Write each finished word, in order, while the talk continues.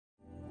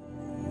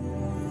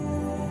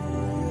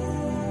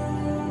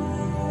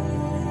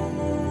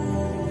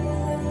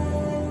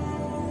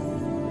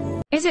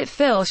Is it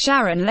Phil,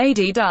 Sharon,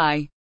 Lady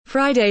Di?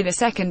 Friday, the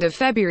 2nd of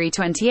February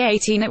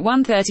 2018 at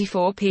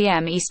 1:34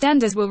 p.m.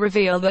 EastEnders will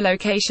reveal the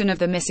location of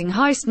the missing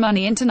heist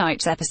money in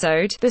tonight's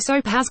episode, the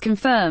soap has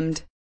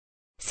confirmed.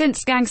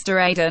 Since gangster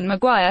Aidan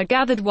Maguire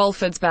gathered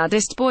Walford's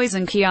baddest boys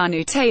and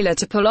Keanu Taylor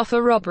to pull off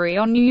a robbery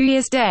on New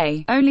Year's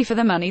Day, only for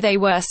the money they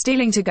were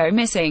stealing to go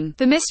missing,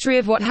 the mystery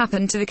of what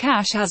happened to the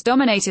cash has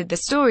dominated the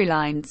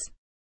storylines.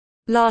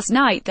 Last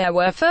night there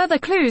were further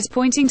clues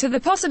pointing to the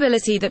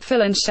possibility that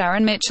Phil and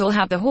Sharon Mitchell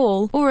have the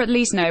haul, or at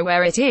least know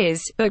where it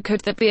is, but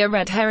could that be a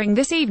red herring?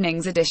 This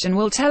evening's edition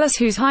will tell us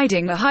who's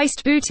hiding the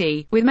heist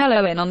booty, with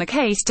Mello in on the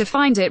case to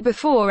find it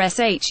before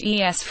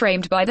SHES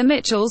framed by the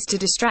Mitchells to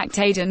distract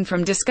Aidan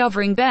from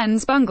discovering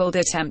Ben's bungled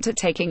attempt at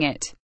taking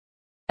it.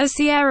 As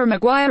Sierra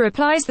Maguire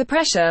applies the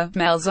pressure,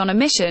 Mel's on a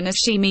mission as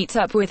she meets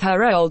up with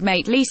her old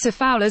mate Lisa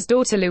Fowler's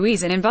daughter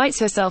Louise and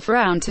invites herself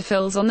round to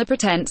Phil's on the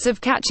pretense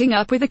of catching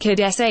up with a kid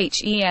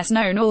SHES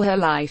known all her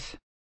life.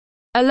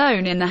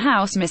 Alone in the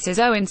house,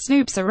 Mrs. Owen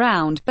snoops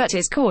around, but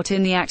is caught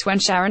in the act when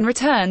Sharon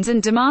returns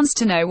and demands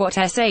to know what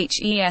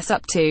SHES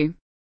up to.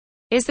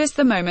 Is this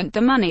the moment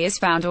the money is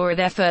found, or are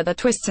there further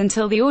twists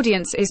until the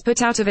audience is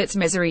put out of its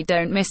misery?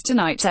 Don't miss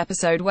tonight's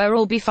episode where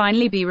all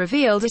finally be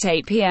revealed at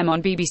 8 p.m.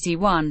 on BBC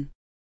One.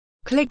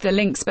 Click the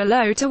links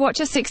below to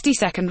watch a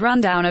 60-second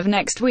rundown of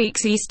next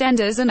week's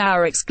EastEnders and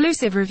our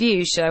exclusive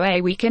review show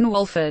A Week in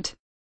Walford.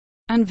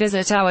 And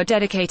visit our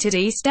dedicated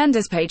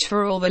EastEnders page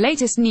for all the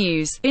latest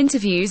news,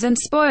 interviews and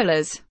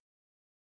spoilers.